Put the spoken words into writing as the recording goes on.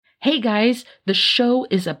Hey guys, the show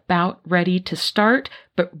is about ready to start,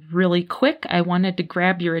 but really quick, I wanted to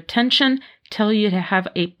grab your attention, tell you to have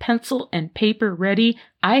a pencil and paper ready.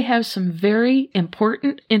 I have some very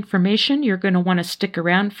important information you're going to want to stick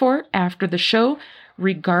around for after the show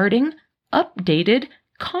regarding updated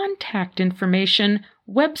contact information,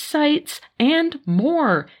 websites, and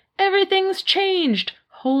more. Everything's changed.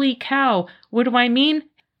 Holy cow. What do I mean?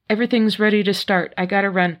 Everything's ready to start. I gotta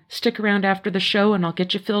run. Stick around after the show and I'll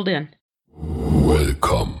get you filled in.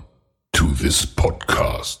 Welcome to this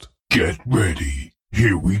podcast. Get ready.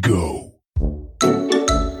 Here we go.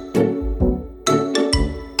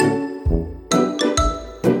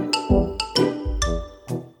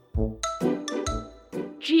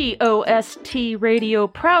 GOST Radio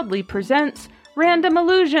proudly presents Random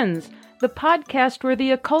Illusions, the podcast where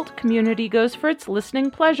the occult community goes for its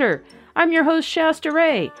listening pleasure. I'm your host, Shasta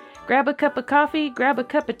Ray. Grab a cup of coffee, grab a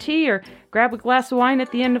cup of tea, or grab a glass of wine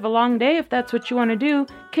at the end of a long day if that's what you want to do.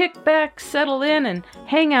 Kick back, settle in, and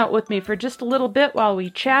hang out with me for just a little bit while we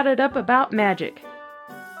chat it up about magic.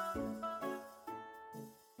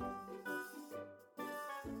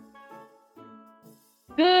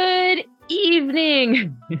 Good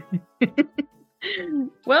evening!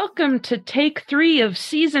 Welcome to Take 3 of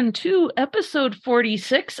Season 2, Episode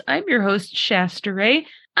 46. I'm your host, Shasta Ray.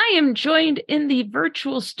 I am joined in the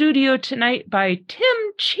virtual studio tonight by Tim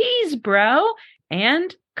Cheesebrow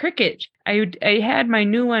and Cricket. I had my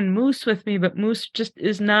new one, Moose, with me, but Moose just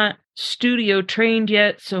is not studio trained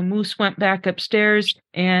yet, so Moose went back upstairs,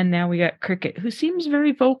 and now we got Cricket, who seems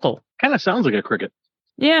very vocal. Kind of sounds like a cricket.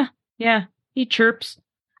 Yeah, he chirps.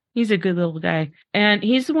 He's a good little guy. And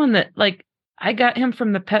he's the one that, I got him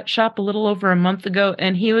from the pet shop a little over a month ago,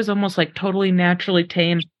 and he was almost totally naturally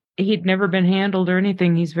tame. He'd never been handled or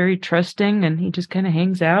anything. He's very trusting, and he just kind of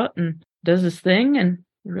hangs out and does his thing, and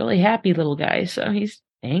really happy little guy. So he's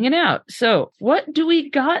hanging out. So what do we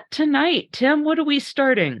got tonight, Tim? What are we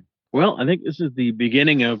starting? Well, I think this is the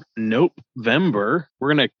beginning of NOPE-vember.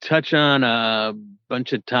 We're going to touch on a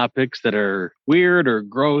bunch of topics that are weird or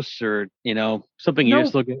gross or, something you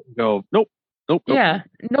just look at and go, nope. Yeah,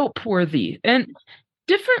 noteworthy. And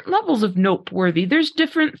different levels of noteworthy. There's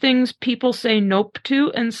different things people say nope to,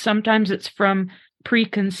 and sometimes it's from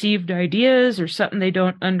preconceived ideas or something they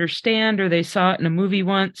don't understand or they saw it in a movie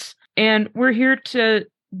once. And we're here to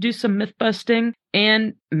do some myth busting,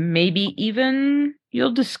 and maybe even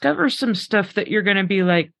you'll discover some stuff that you're going to be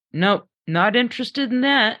like, nope, not interested in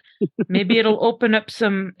that. Maybe it'll open up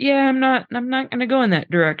some, I'm not going to go in that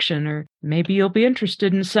direction. Or maybe you'll be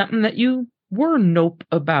interested in something that you were nope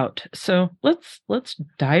about. So let's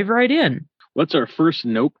dive right in. What's our first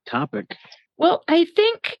nope topic? Well, I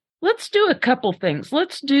think let's do a couple things.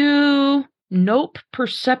 Let's do nope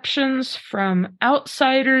perceptions from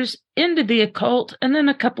outsiders into the occult, and then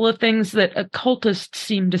a couple of things that occultists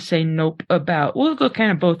seem to say nope about. We'll go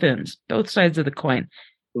kind of both ends, both sides of the coin.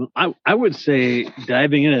 Well, I would say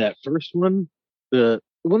diving into that first one, the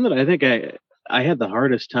one that I think I had the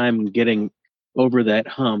hardest time getting over that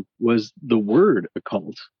hump was the word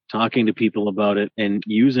occult, talking to people about it and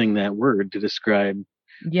using that word to describe.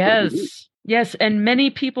 Yes. And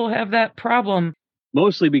many people have that problem.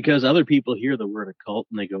 Mostly because other people hear the word occult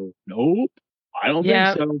and they go, nope, I don't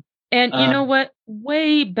think so. And you know what?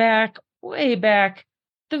 Way back,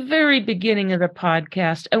 the very beginning of the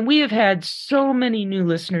podcast, and we have had so many new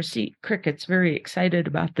listeners. See, Cricket's very excited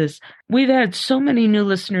about this. We've had so many new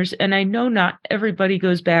listeners, and I know not everybody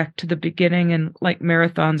goes back to the beginning and like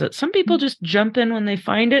marathons. That some people just jump in when they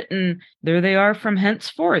find it, and there they are from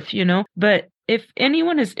henceforth, But if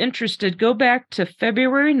anyone is interested, go back to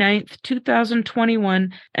February 9th,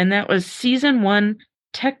 2021, and that was Season 1,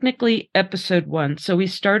 technically Episode 1. So we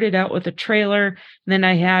started out with a trailer, then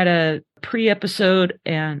I had a pre-episode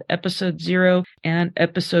and Episode 0 and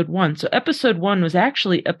Episode 1. So Episode 1 was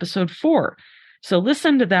actually Episode 4. So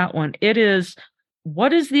listen to that one. It is,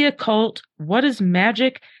 what is the occult? What is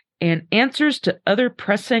magic? And answers to other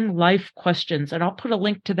pressing life questions. And I'll put a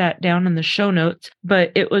link to that down in the show notes.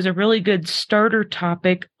 But it was a really good starter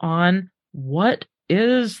topic on what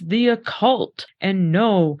is the occult. And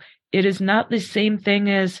no, it is not the same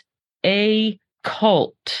thing as a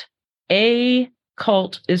cult. A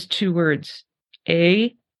cult is 2 words.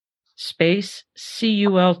 A space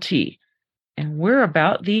C-U-L-T. And we're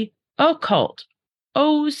about the occult.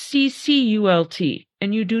 O-C-C-U-L-T.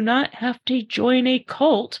 And you do not have to join a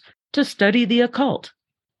cult to study the occult.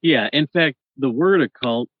 Yeah, in fact, the word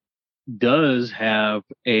occult does have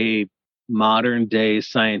a modern day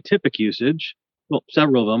scientific usage. Well,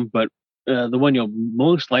 several of them, but the one you'll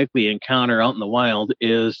most likely encounter out in the wild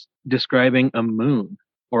is describing a moon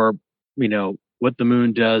or, what the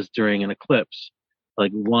moon does during an eclipse.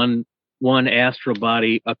 Like one astral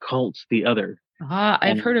body occults the other.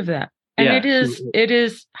 I've heard of that. And Yeah, it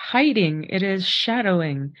is hiding, it is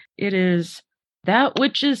shadowing, it is that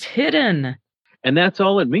which is hidden. and that's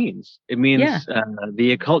all it means. It means Yeah.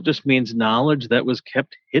 The occult just means knowledge that was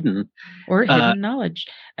kept hidden. Or hidden knowledge.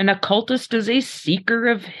 An occultist is a seeker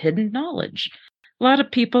of hidden knowledge. A lot of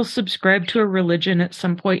people subscribe to a religion at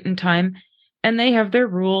some point in time, and they have their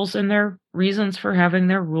rules and their reasons for having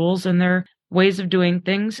their rules and their ways of doing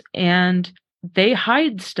things, and they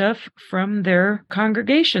hide stuff from their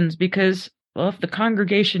congregations because, well, if the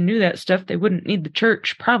congregation knew that stuff, they wouldn't need the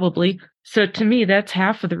church, probably. So to me, that's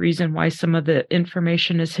half of the reason why some of the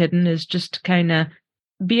information is hidden, is just to kind of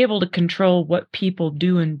be able to control what people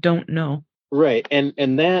do and don't know. Right. And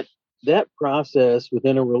that process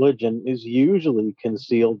within a religion is usually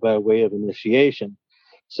concealed by way of initiation.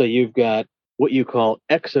 So you've got what you call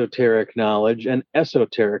exoteric knowledge and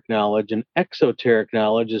esoteric knowledge. And exoteric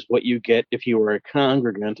knowledge is what you get if you are a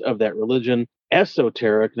congregant of that religion.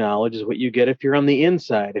 Esoteric knowledge is what you get if you're on the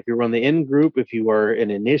inside, if you're on the in group, if you are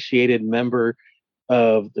an initiated member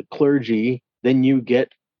of the clergy, then you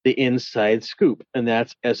get the inside scoop, and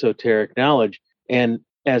that's esoteric knowledge. And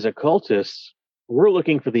as occultists, we're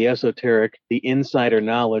looking for the esoteric, the insider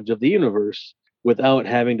knowledge of the universe without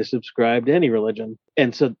having to subscribe to any religion.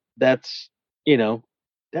 And so that's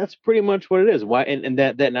pretty much what it is. Why? And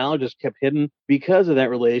that knowledge is kept hidden because of that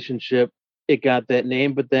relationship. It got that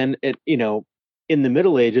name, but then in the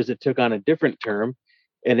Middle Ages, it took on a different term,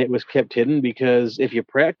 and it was kept hidden because if you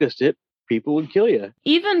practiced it, people would kill you.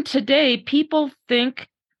 Even today, people think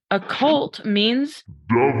occult means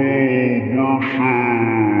Devil worship.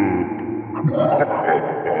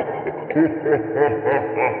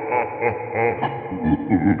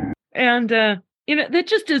 And, that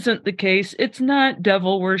just isn't the case. It's not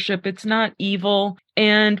devil worship. It's not evil.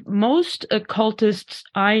 And most occultists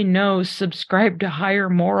I know subscribe to higher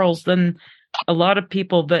morals than a lot of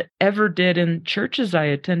people that ever did in churches I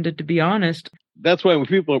attended, to be honest. That's why when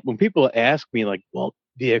people ask me, like, well,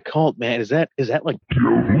 the occult, man, is that like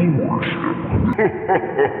devil worship?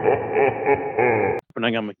 And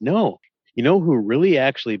I'm like, no. You know who really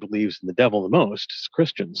actually believes in the devil the most is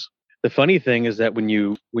Christians. The funny thing is that when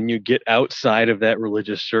you get outside of that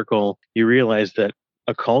religious circle, you realize that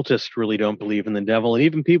occultists really don't believe in the devil. And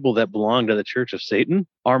even people that belong to the Church of Satan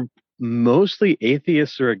are mostly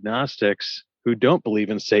atheists or agnostics who don't believe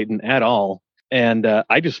in Satan at all. And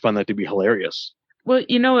I just find that to be hilarious. Well,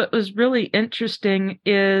 what was really interesting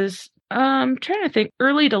is, I'm trying to think,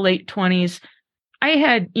 early to late 20s, I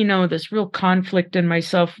had, this real conflict in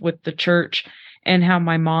myself with the church and how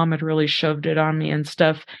my mom had really shoved it on me and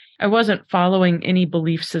stuff. I wasn't following any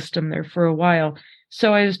belief system there for a while.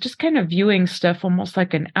 So I was just kind of viewing stuff almost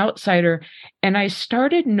like an outsider. And I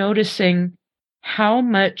started noticing how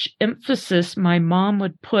much emphasis my mom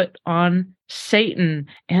would put on Satan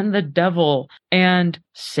and the devil and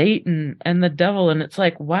Satan and the devil. And it's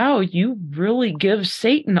like, wow, you really give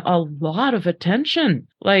Satan a lot of attention.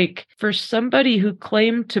 Like, for somebody who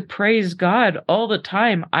claimed to praise God all the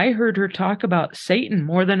time, I heard her talk about Satan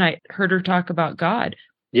more than I heard her talk about God.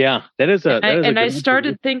 Yeah, I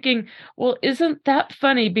started thinking, well, isn't that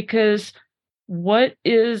funny? Because what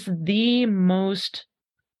is the most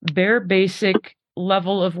bare basic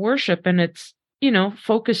level of worship? And it's,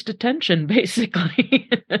 focused attention, basically.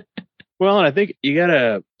 Well, and I think you got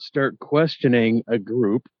to start questioning a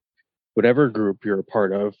group, whatever group you're a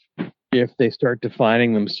part of, if they start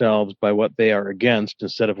defining themselves by what they are against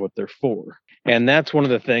instead of what they're for. And that's one of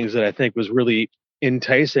the things that I think was really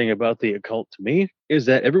enticing about the occult to me, is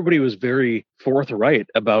that everybody was very forthright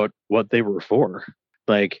about what they were for.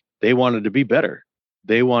 Like, they wanted to be better.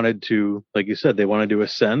 They wanted to, like you said, they wanted to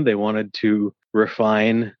ascend. They wanted to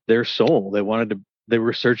refine their soul. They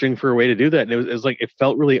were searching for a way to do that. And it was like, it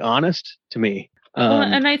felt really honest to me. Well,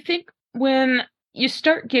 and I think when you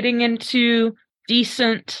start getting into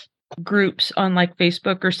decent groups on like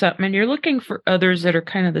Facebook or something, and you're looking for others that are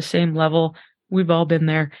kind of the same level, we've all been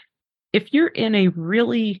there. If you're in a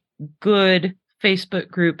really good Facebook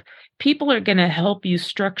group, people are going to help you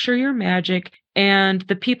structure your magic. And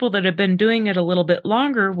the people that have been doing it a little bit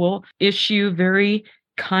longer will issue very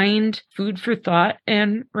kind food for thought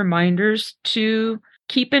and reminders to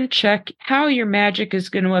keep in check how your magic is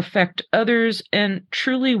going to affect others and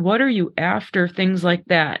truly what are you after, things like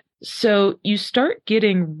that. So you start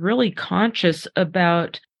getting really conscious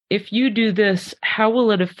about, if you do this, how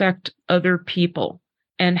will it affect other people?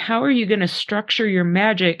 And how are you going to structure your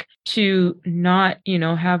magic to not,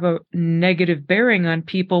 have a negative bearing on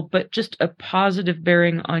people, but just a positive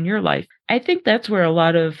bearing on your life? I think that's where a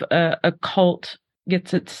lot of a cult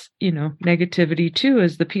gets its, negativity too,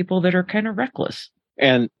 is the people that are kind of reckless.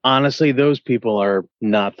 And honestly, those people are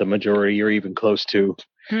not the majority or even close to.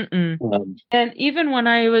 And even when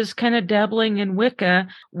I was kind of dabbling in Wicca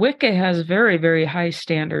has very, very high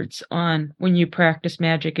standards on when you practice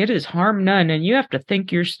magic. It is harm none, and you have to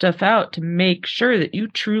think your stuff out to make sure that you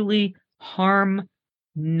truly harm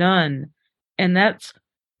none. And that's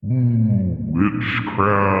witchcraft.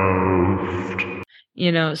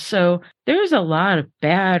 So there's a lot of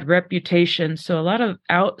bad reputation. So a lot of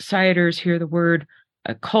outsiders hear the word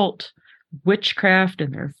occult, witchcraft,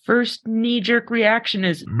 and their first knee-jerk reaction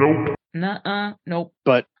is Nope. Nuh-uh, nope.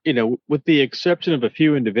 But, with the exception of a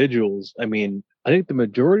few individuals, I think the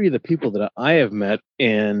majority of the people that I have met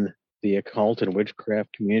in the occult and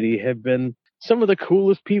witchcraft community have been some of the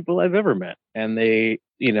coolest people I've ever met. And they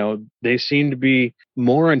seem to be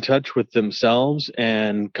more in touch with themselves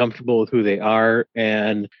and comfortable with who they are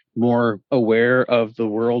and more aware of the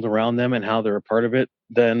world around them and how they're a part of it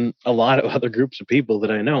than a lot of other groups of people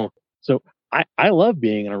that I know. So I love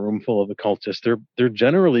being in a room full of occultists. They're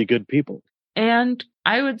generally good people. And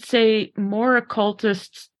I would say more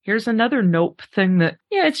occultists. Here's another NOPE thing that,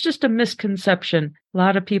 it's just a misconception. A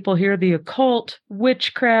lot of people hear the occult,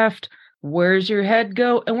 witchcraft, where's your head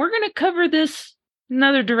go? And we're going to cover this,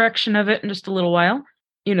 another direction of it in just a little while.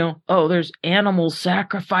 There's animal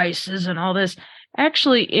sacrifices and all this.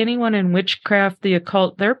 Actually, anyone in witchcraft, the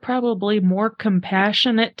occult, they're probably more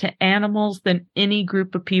compassionate to animals than any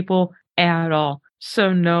group of people at all.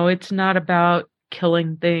 So no, it's not about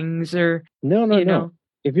killing things or no.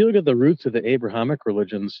 If you look at the roots of the Abrahamic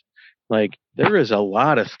religions, there is a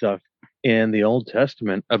lot of stuff in the Old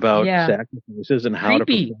Testament about sacrifices and how to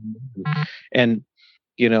perform them. And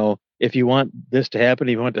if you want this to happen,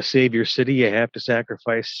 if you want to save your city, you have to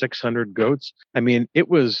sacrifice 600 goats.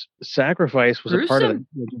 Sacrifice was gruesome. A part of the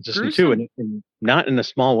religion system too, and not in a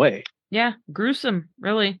small way. Yeah, gruesome,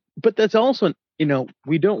 really. But that's also,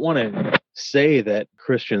 we don't want to say that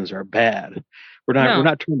Christians are bad. We're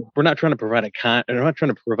not trying to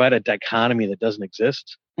provide a dichotomy that doesn't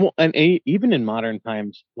exist. Well, and even in modern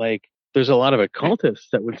times, there's a lot of occultists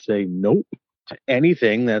that would say nope to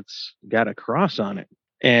anything that's got a cross on it.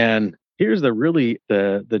 And here's the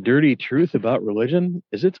dirty truth about religion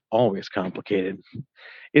is it's always complicated.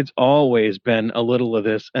 It's always been a little of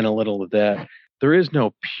this and a little of that. There is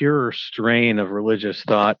no pure strain of religious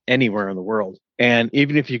thought anywhere in the world. And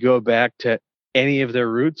even if you go back to any of their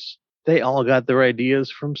roots, they all got their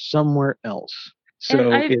ideas from somewhere else.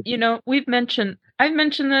 So I've mentioned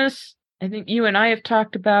this. I think you and I have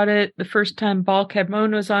talked about it. The first time Balk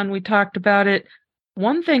Hadmon was on, we talked about it.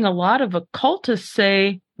 One thing a lot of occultists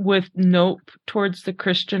say with nope towards the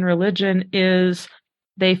Christian religion is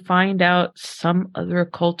they find out some other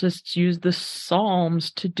occultists use the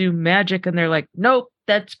Psalms to do magic, and they're like, nope,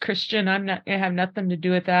 that's Christian. I have nothing to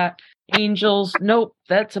do with that. Angels, nope,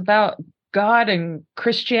 that's about God and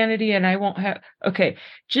Christianity, and I won't have... Okay,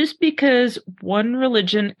 just because one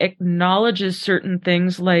religion acknowledges certain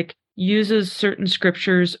things, like uses certain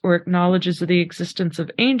scriptures or acknowledges the existence of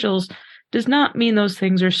angels, does not mean those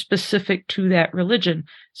things are specific to that religion.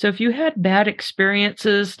 So if you had bad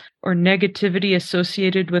experiences or negativity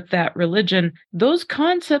associated with that religion, those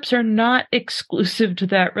concepts are not exclusive to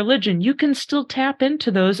that religion. You can still tap into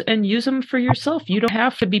those and use them for yourself. You don't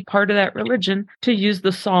have to be part of that religion to use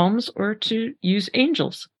the Psalms or to use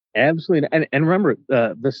angels. Absolutely. And remember,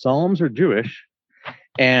 the Psalms are Jewish,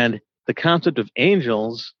 and the concept of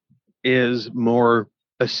angels is more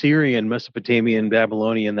Assyrian, Mesopotamian,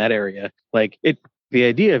 Babylonian, that area. The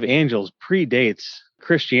idea of angels predates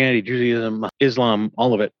Christianity, Judaism, Islam,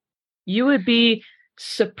 all of it. You would be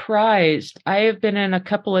surprised. I have been in a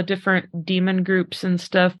couple of different demon groups and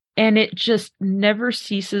stuff, and it just never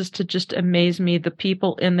ceases to just amaze me. The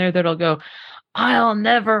people in there that'll go, I'll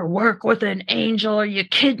never work with an angel. Are you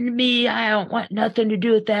kidding me? I don't want nothing to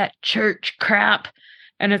do with that church crap.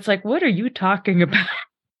 And it's like, what are you talking about?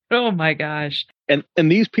 Oh my gosh.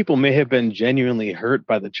 And these people may have been genuinely hurt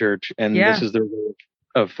by the church, and this is their way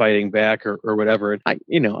of fighting back or whatever.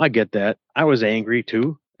 I get that. I was angry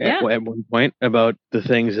too at one point about the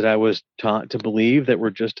things that I was taught to believe that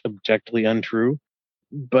were just objectively untrue.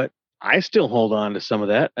 But I still hold on to some of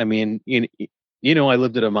that. I mean, I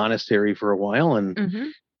lived at a monastery for a while, and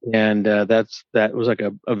that was like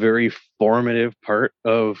a very formative part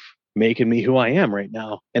of making me who I am right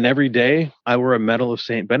now. And every day I wear a medal of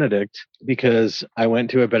St. Benedict because I went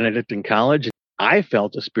to a Benedictine college. I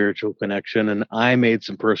felt a spiritual connection and I made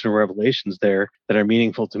some personal revelations there that are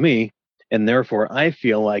meaningful to me. And therefore I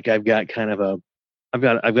feel like I've got a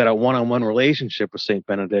one-on-one relationship with Saint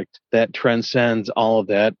Benedict that transcends all of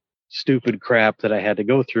that stupid crap that I had to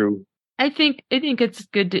go through. I think it's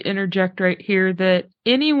good to interject right here that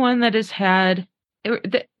anyone that has had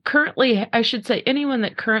that currently, I should say, anyone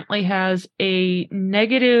that currently has a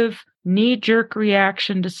negative knee-jerk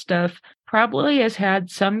reaction to stuff probably has had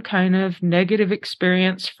some kind of negative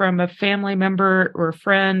experience from a family member or a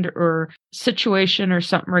friend or situation or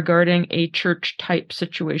something regarding a church type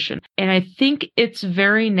situation. And I think it's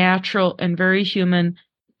very natural and very human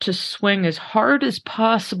to swing as hard as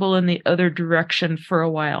possible in the other direction for a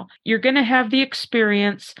while. You're going to have the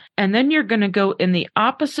experience, and then you're going to go in the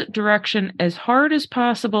opposite direction as hard as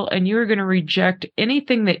possible, and you're going to reject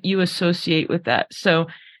anything that you associate with that. So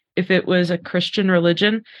if it was a Christian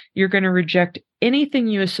religion, you're going to reject anything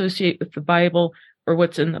you associate with the Bible or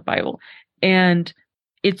what's in the Bible. And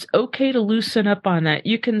it's okay to loosen up on that.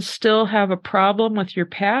 You can still have a problem with your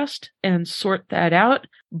past and sort that out,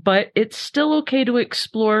 but it's still okay to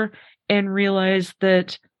explore and realize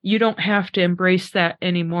that you don't have to embrace that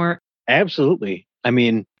anymore. Absolutely. I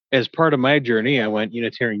mean, as part of my journey, I went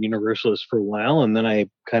Unitarian Universalist for a while, and then I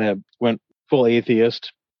kind of went full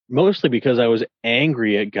atheist, mostly because I was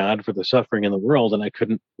angry at God for the suffering in the world, and I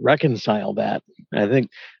couldn't reconcile that. I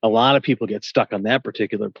think a lot of people get stuck on that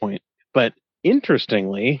particular point. But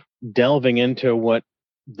interestingly, delving into what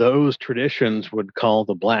those traditions would call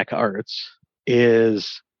the black arts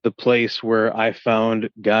is the place where I found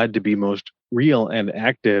God to be most real and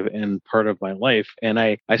active and part of my life. And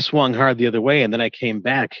I swung hard the other way, and then I came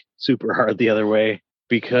back super hard the other way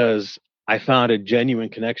because I found a genuine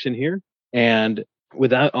connection here. And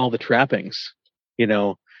without all the trappings,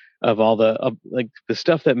 of all the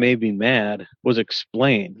stuff that made me mad was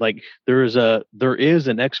explained. Like there is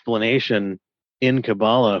an explanation in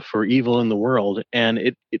Kabbalah for evil in the world, and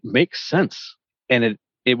it makes sense. And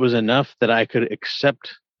it was enough that I could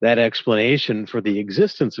accept that explanation for the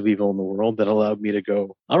existence of evil in the world that allowed me to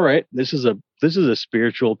go, all right, this is a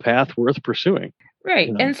spiritual path worth pursuing. Right.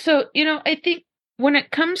 And so, I think when it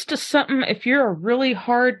comes to something, if you're a really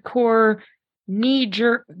hardcore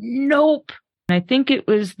knee-jerk, nope. I think it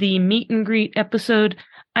was the meet and greet episode.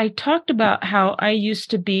 I talked about how I used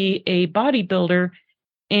to be a bodybuilder,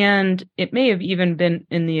 and it may have even been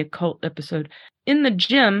in the occult episode. In the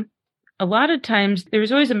gym, a lot of times there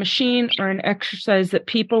was always a machine or an exercise that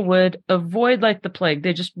people would avoid like the plague.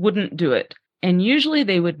 They just wouldn't do it. And usually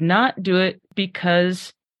they would not do it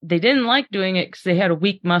because they didn't like doing it because they had a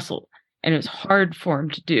weak muscle and it was hard for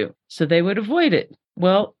them to do. So they would avoid it.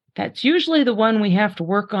 Well, that's usually the one we have to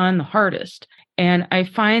work on the hardest. And I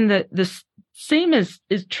find that the same is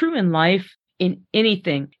true in life, in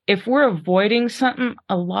anything. If we're avoiding something,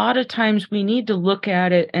 a lot of times we need to look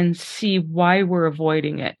at it and see why we're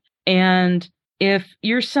avoiding it. And if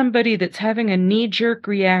you're somebody that's having a knee-jerk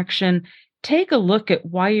reaction, take a look at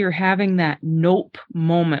why you're having that nope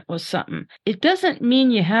moment with something. It doesn't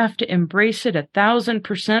mean you have to embrace it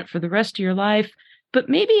 1,000% for the rest of your life, but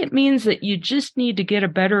maybe it means that you just need to get a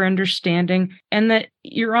better understanding and that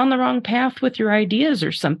you're on the wrong path with your ideas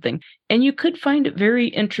or something. And you could find it very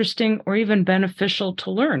interesting or even beneficial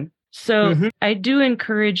to learn. So I do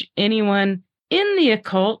encourage anyone in the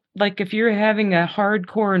occult, like if you're having a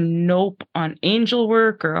hardcore nope on angel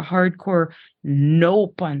work or a hardcore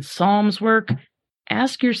nope on Psalms work,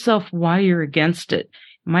 ask yourself why you're against it.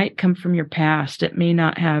 It might come from your past. It may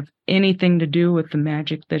not have anything to do with the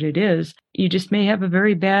magic that it is. You just may have a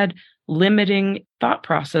very bad limiting thought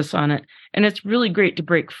process on it. And it's really great to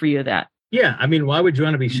break free of that. Yeah. I mean, why would you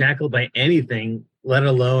want to be shackled by anything, let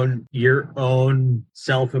alone your own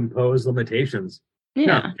self-imposed limitations? Yeah.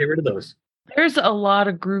 No, get rid of those. There's a lot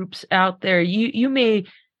of groups out there. You may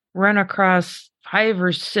run across 5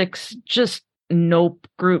 or 6 just nope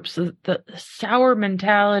groups. The sour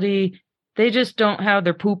mentality, they just don't have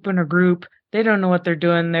their poop in a group. They don't know what they're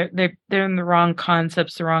doing. They're in the wrong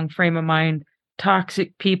concepts, the wrong frame of mind.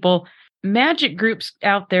 Toxic people. Magic groups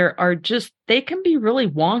out there are just, they can be really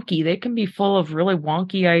wonky. They can be full of really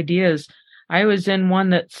wonky ideas. I was in one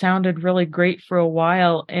that sounded really great for a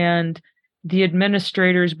while, and the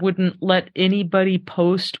administrators wouldn't let anybody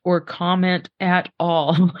post or comment at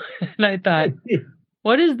all. And I thought,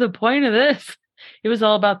 what is the point of this? It was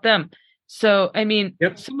all about them. So, I mean,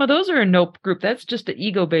 Some of those are a nope group. That's just an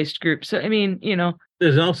ego-based group. So, I mean,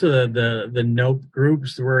 There's also the nope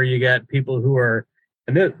groups where you got people who are,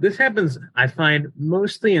 and this happens, I find,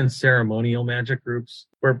 mostly in ceremonial magic groups,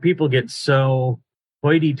 where people get so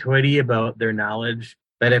hoity-toity about their knowledge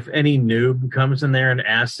that if any noob comes in there and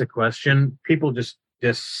asks a question, people just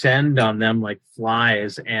descend on them like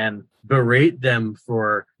flies and berate them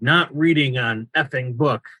for not reading an effing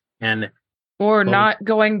book or not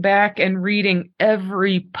going back and reading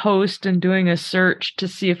every post and doing a search to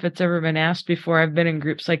see if it's ever been asked before. I've been in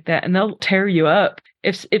groups like that, and they'll tear you up.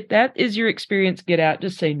 If that is your experience, get out.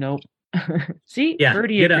 Just say nope. See, yeah,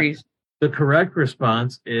 Birdie agrees. The correct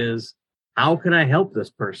response is, how can I help this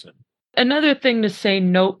person? Another thing to say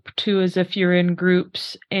nope to is if you're in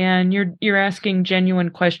groups and you're asking genuine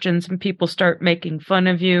questions and people start making fun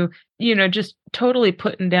of you, just totally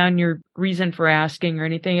putting down your reason for asking or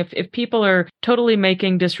anything. If people are totally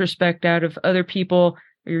making disrespect out of other people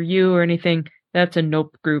or you or anything, that's a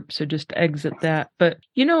nope group. So just exit that. But,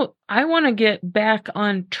 I want to get back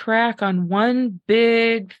on track on one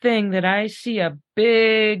big thing that I see a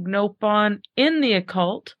big nope on in the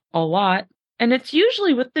occult a lot. And it's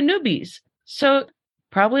usually with the newbies. So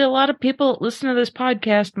probably a lot of people that listen to this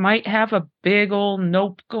podcast might have a big old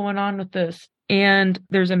nope going on with this. And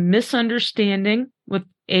there's a misunderstanding with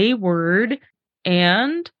a word,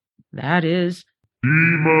 and that is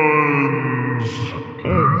demons.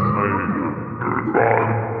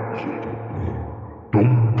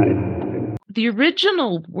 The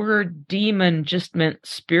original word demon just meant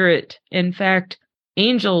spirit. In fact,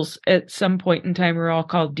 angels at some point in time were all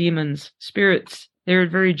called demons, spirits. They're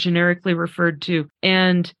very generically referred to.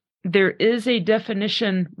 And there is a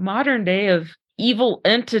definition modern day of evil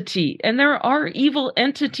entity. And there are evil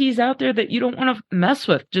entities out there that you don't want to mess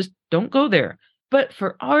with. Just don't go there. But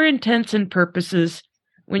for our intents and purposes,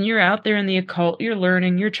 when you're out there in the occult, you're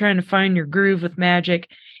learning, you're trying to find your groove with magic,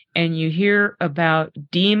 and you hear about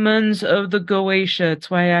demons of the Goetia. It's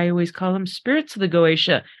why I always call them spirits of the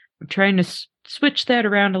Goetia. I'm trying to switch that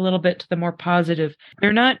around a little bit to the more positive.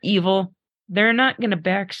 They're not evil. They're not going to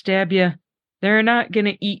backstab you. They're not going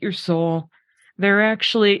to eat your soul. They're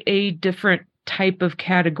actually a different type of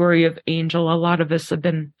category of angel. A lot of us have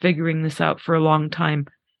been figuring this out for a long time,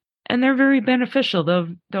 and they're very beneficial.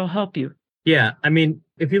 They'll help you. Yeah, I mean,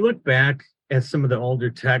 if you look back at some of the older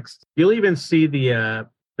texts, you'll even see the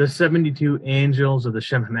 72 angels of the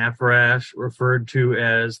Shem Hammaphorash referred to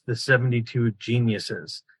as the 72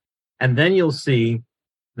 geniuses. And then you'll see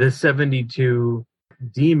the 72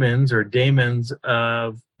 demons or daemons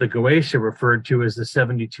of the Goetia referred to as the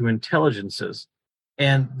 72 intelligences.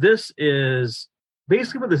 And this is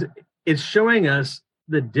basically what it's showing us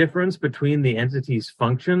the difference between the entity's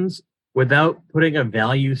functions without putting a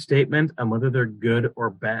value statement on whether they're good or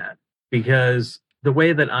bad. Because the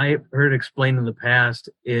way that I heard explained in the past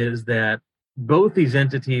is that both these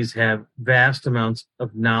entities have vast amounts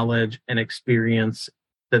of knowledge and experience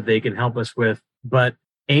that they can help us with, but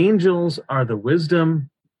angels are the wisdom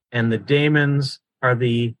and the daemons are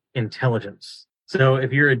the intelligence. So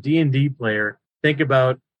if you're a D&D player, think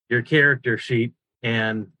about your character sheet,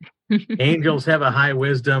 and angels have a high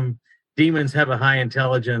wisdom, demons have a high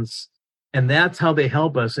intelligence, and that's how they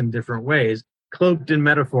help us in different ways, cloaked in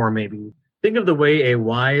metaphor maybe. Think of the way a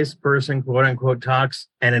wise person, quote unquote, talks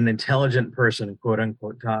and an intelligent person, quote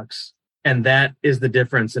unquote, talks. And that is the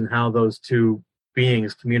difference in how those two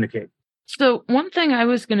beings communicate. So one thing I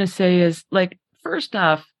was going to say is, like, first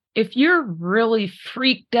off, if you're really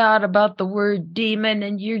freaked out about the word demon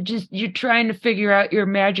and you're trying to figure out your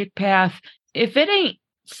magic path, if it ain't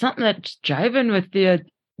something that's jiving with you,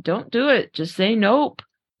 don't do it. Just say nope.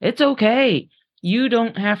 It's okay. You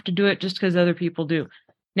don't have to do it just because other people do.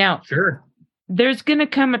 Now, sure, there's going to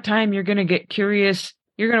come a time you're going to get curious.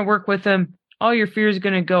 You're going to work with them. All your fear is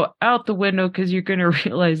going to go out the window because you're going to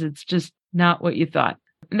realize it's just not what you thought.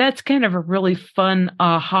 And that's kind of a really fun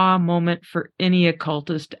aha moment for any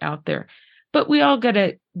occultist out there. But we all got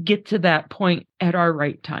to get to that point at our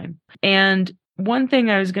right time. And one thing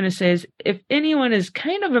I was going to say is, if anyone is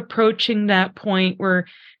kind of approaching that point where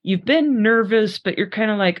you've been nervous, but you're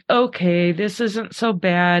kind of like, okay, this isn't so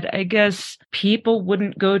bad. I guess people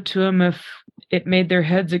wouldn't go to them if it made their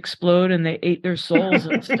heads explode and they ate their souls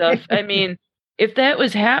and stuff. I mean, if that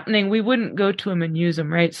was happening, we wouldn't go to them and use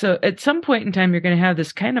them, right? So at some point in time, you're going to have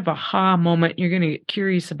this kind of aha moment. You're going to get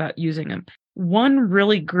curious about using them. One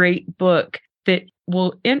really great book that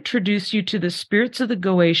will introduce you to the spirits of the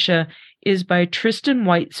Goetia is by Tristan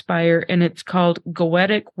Whitespire, and it's called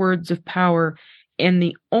Goetic Words of Power. And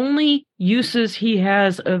the only uses he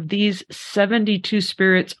has of these 72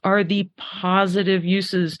 spirits are the positive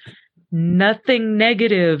uses, nothing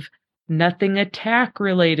negative, nothing attack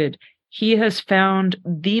related. He has found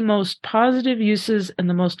the most positive uses and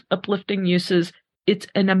the most uplifting uses. It's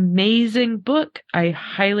an amazing book. I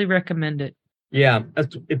highly recommend it. Yeah,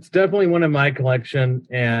 it's definitely one in my collection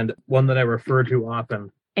and one that I refer to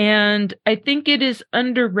often. And I think it is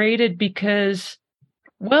underrated because,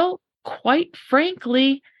 well, quite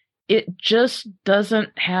frankly, it just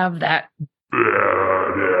doesn't have that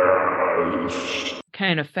Badass.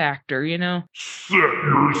 kind of factor, you know? Set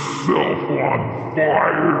yourself on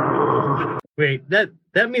fire. Wait, that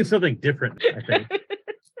means something different, I think. Be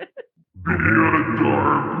a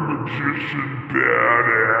dark magician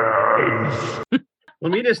badass.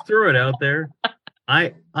 Let me just throw it out there.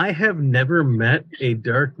 I have never met a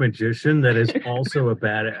dark magician that is also a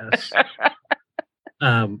badass.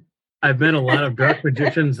 I've met a lot of dark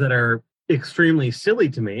magicians that are extremely silly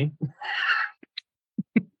to me.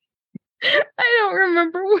 I don't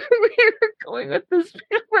remember where we were going with this,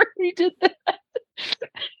 where we did that.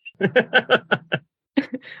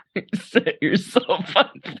 Set yourself on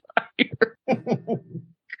fire.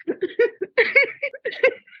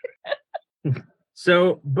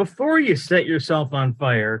 So before you set yourself on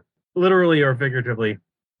fire, literally or figuratively,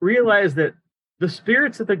 realize that the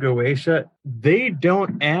spirits of the Goetia, they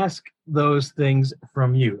don't ask those things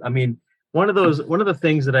from you. I mean, one of the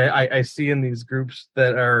things that I see in these groups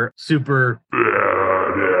that are super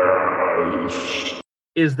Badass.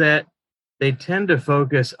 is that they tend to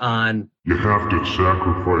focus on, You have to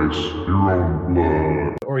sacrifice your own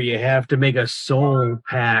blood. or you have to make a soul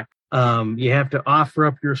pact. You have to offer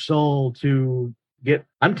up your soul to get.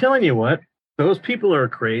 I'm telling you what, those people are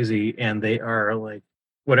crazy, and they are like,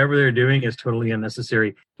 whatever they're doing is totally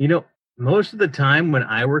unnecessary. You know, most of the time when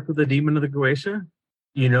I work with the demon of the Goetia,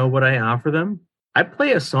 you know what I offer them? I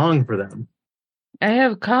play a song for them, I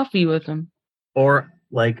have coffee with them. or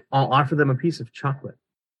like I'll offer them a piece of chocolate.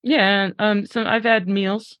 Yeah, so I've had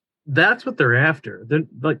meals. That's what they're after. They're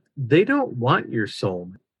like, they don't want your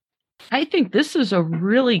soul. I think this is a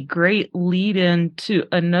really great lead in to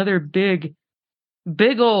another big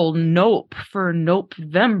old nope for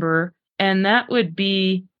NOPE-vember, and that would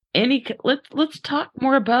be let's talk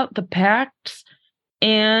more about the pacts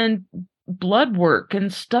and blood work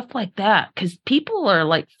and stuff like that, because people are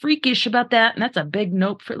like freakish about that, and that's a big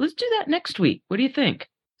nope for. Let's do that next week. What do you think?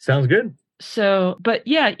 Sounds good. So, but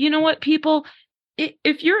yeah, you know what, people,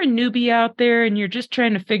 if you're a newbie out there and you're just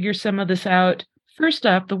trying to figure some of this out, first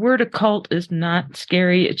off, the word occult is not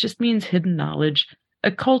scary. It just means hidden knowledge.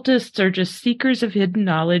 Occultists are just seekers of hidden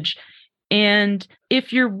knowledge. And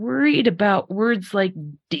if you're worried about words like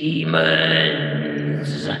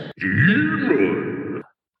demons,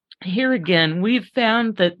 here again, we've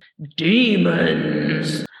found that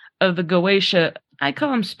demons of the Goetia, I call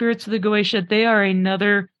them spirits of the Goetia, they are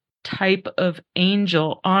another type of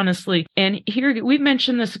angel, honestly. And here, we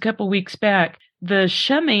mentioned this a couple weeks back. The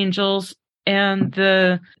Shem angels and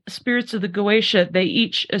the spirits of the Goetia, they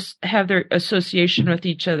each have their association with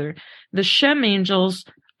each other. The Shem angels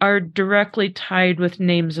are directly tied with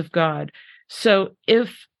names of God. So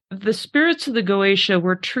if the spirits of the Goetia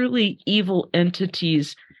were truly evil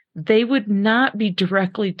entities, they would not be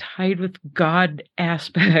directly tied with God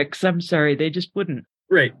aspects. I'm sorry, they just wouldn't.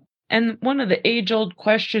 Right. And one of the age-old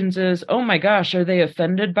questions is, oh my gosh, are they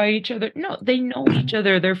offended by each other? No, they know each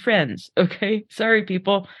other. They're friends. Okay? Sorry,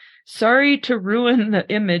 people. Sorry to ruin the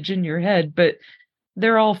image in your head, but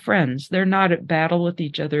they're all friends. They're not at battle with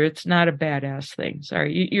each other. It's not a badass thing.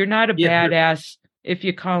 Sorry. You're not a badass if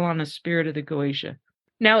you call on a spirit of the Goetia.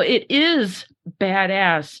 Now, it is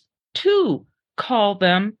badass to call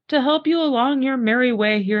them to help you along your merry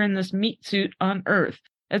way here in this meat suit on Earth.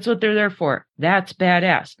 That's what they're there for. That's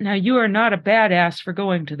badass. Now, you are not a badass for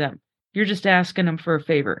going to them. You're just asking them for a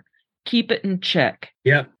favor. Keep it in check.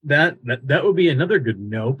 Yeah, that would be another good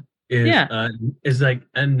nope. Is like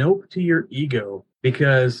a nope to your ego,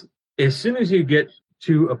 because as soon as you get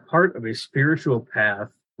to a part of a spiritual path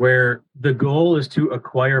where the goal is to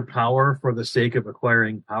acquire power for the sake of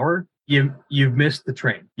acquiring power, you've missed the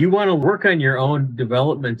train. You want to work on your own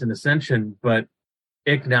development and ascension, but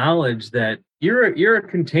acknowledge that you're a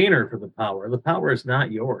container for the power. The power is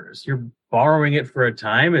not yours. You're borrowing it for a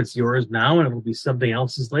time. It's yours now, and it will be something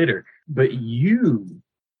else's later. But you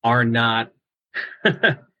are not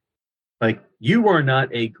like, you are not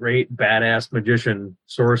a great badass magician,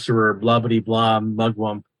 sorcerer, blah blah blah,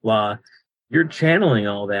 mugwump blah. You're channeling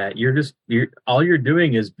all that. All you're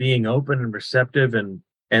doing is being open and receptive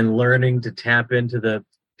and learning to tap into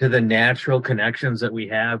the natural connections that we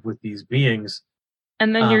have with these beings.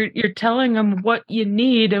 And then you're telling them what you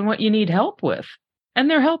need and what you need help with. And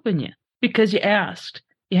they're helping you because you asked.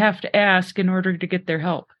 You have to ask in order to get their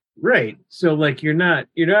help. Right. So like, you're not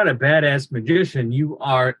a badass magician. You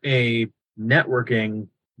are a networking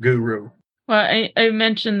guru. Well, I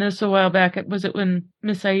mentioned this a while back. Was it when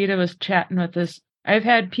Miss Aida was chatting with us? I've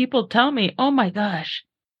had people tell me, oh my gosh,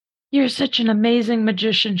 you're such an amazing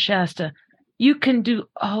magician, Shasta. You can do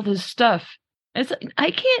all this stuff. It's like,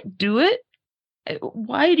 I can't do it.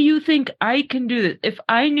 Why do you think I can do this? If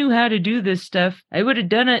I knew how to do this stuff, I would have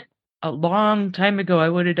done it a long time ago. I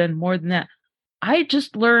would have done more than that. I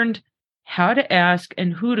just learned how to ask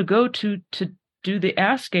and who to go to do the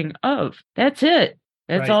asking of. That's it.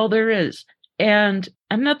 That's all there is. And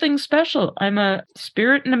I'm nothing special. I'm a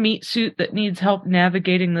spirit in a meat suit that needs help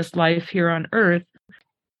navigating this life here on Earth.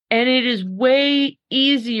 And it is way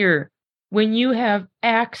easier when you have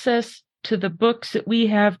access to the books that we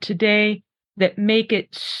have today that make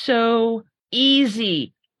it so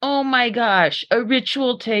easy. Oh my gosh, a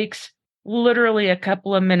ritual takes literally a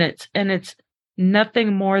couple of minutes, and it's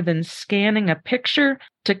nothing more than scanning a picture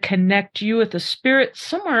to connect you with a spirit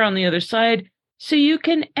somewhere on the other side so you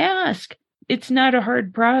can ask. It's not a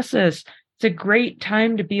hard process. It's a great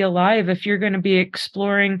time to be alive if you're going to be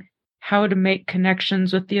exploring how to make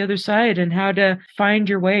connections with the other side and how to find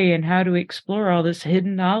your way and how to explore all this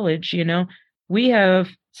hidden knowledge. You know, we have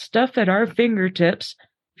stuff at our fingertips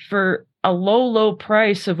for a low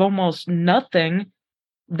price of almost nothing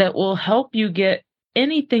that will help you get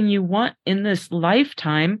anything you want in this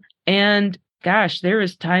lifetime. And gosh, there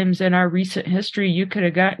is times in our recent history you could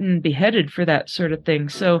have gotten beheaded for that sort of thing.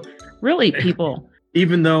 So really, people,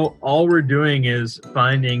 even though all we're doing is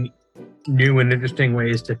finding new and interesting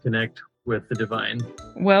ways to connect with the divine.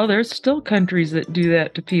 Well, there's still countries that do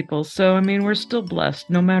that to people. So, I mean, we're still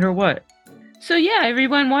blessed no matter what. So yeah,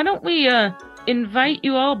 everyone, why don't we invite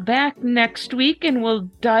you all back next week and we'll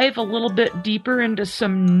dive a little bit deeper into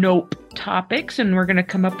some NOPE topics, and we're going to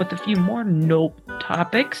come up with a few more NOPE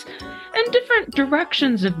topics and different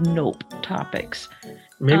directions of NOPE topics.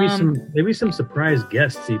 Maybe some surprise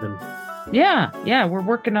guests even. Yeah, we're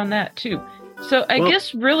working on that too. So I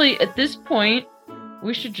guess really at this point,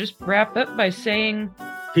 we should just wrap up by saying,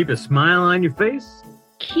 keep a smile on your face.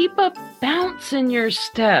 Keep a bounce in your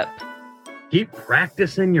step. Keep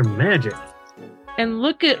practicing your magic. And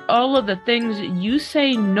look at all of the things you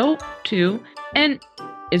say nope to. And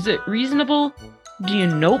is it reasonable? Do you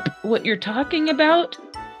nope what you're talking about?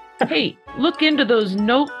 Hey, look into those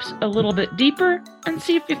nopes a little bit deeper and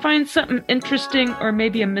see if you find something interesting or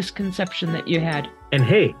maybe a misconception that you had. And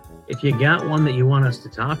hey, if you got one that you want us to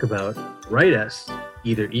talk about, write us.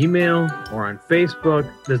 Either email or on Facebook.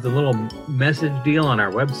 There's a little message deal on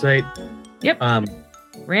our website. Yep.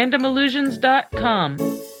 randomillusions.com.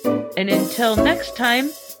 And until next time,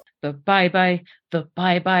 the bye-bye, the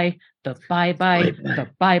bye-bye, the bye-bye, the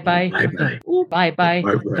bye-bye, the bye-bye,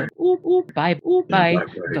 the bye-bye,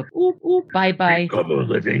 the bye-bye. Become a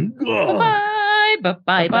living God. Bye,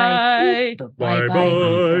 bye-bye, the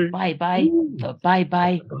bye-bye, the bye-bye, the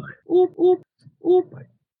bye-bye. Oop, oop, oop,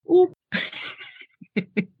 oop.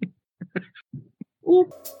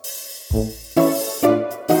 Oop.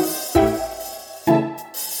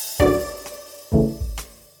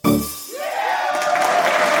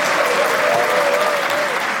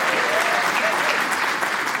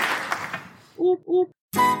 Oop, oop.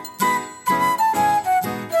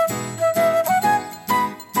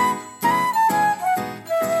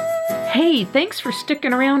 Hey, thanks for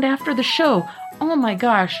sticking around after the show. Oh my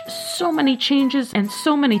gosh, so many changes and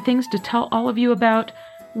so many things to tell all of you about.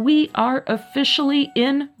 We are officially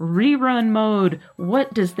in rerun mode.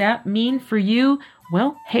 What does that mean for you?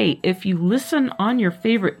 Well, hey, if you listen on your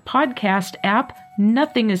favorite podcast app,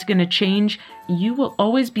 nothing is going to change. You will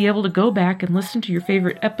always be able to go back and listen to your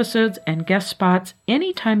favorite episodes and guest spots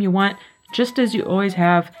anytime you want, just as you always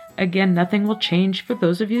have. Again, nothing will change for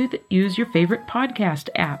those of you that use your favorite podcast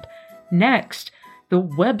app. Next, the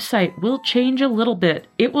website will change a little bit.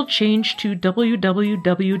 It will change to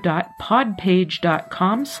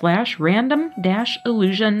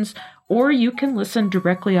www.podpage.com/random-illusions, or you can listen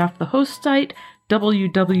directly off the host site,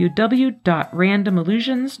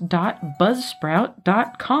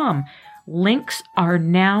 www.randomillusions.buzzsprout.com. Links are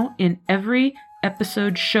now in every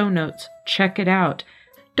episode show notes. Check it out.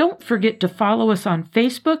 Don't forget to follow us on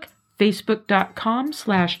Facebook,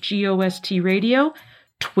 facebook.com/GOSTradio,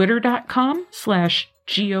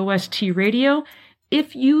 twitter.com/GOSTradio.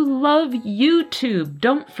 If you love YouTube,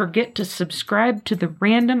 don't forget to subscribe to the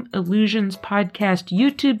Random Illusions Podcast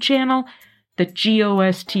YouTube channel, the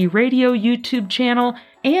GOST Radio YouTube channel,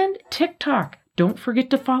 and TikTok. Don't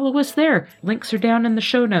forget to follow us there. Links are down in the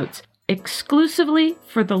show notes. Exclusively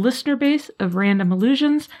for the listener base of Random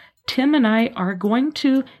Illusions, Tim and I are going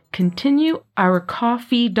to continue our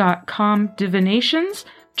coffee.com divinations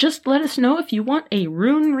Just let us know if you want a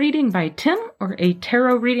rune reading by Tim or a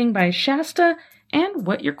tarot reading by Shasta and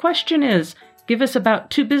what your question is. Give us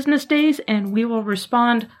about 2 business days and we will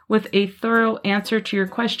respond with a thorough answer to your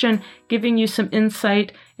question, giving you some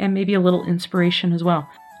insight and maybe a little inspiration as well.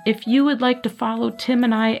 If you would like to follow Tim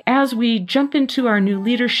and I as we jump into our new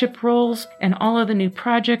leadership roles and all of the new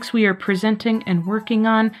projects we are presenting and working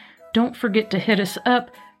on, don't forget to hit us up.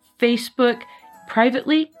 Facebook,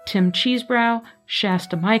 privately, Tim Cheesebrow,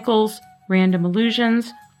 Shasta Michaels, Random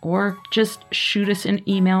Illusions, or just shoot us an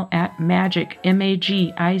email at magic,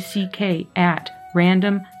 MAGICK, at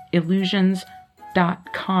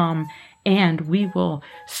randomillusions.com. And we will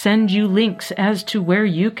send you links as to where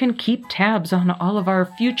you can keep tabs on all of our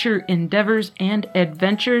future endeavors and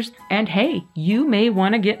adventures. And hey, you may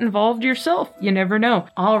want to get involved yourself. You never know.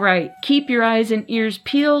 All right, keep your eyes and ears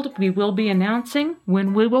peeled. We will be announcing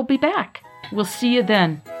when we will be back. We'll see you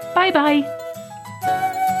then. Bye-bye.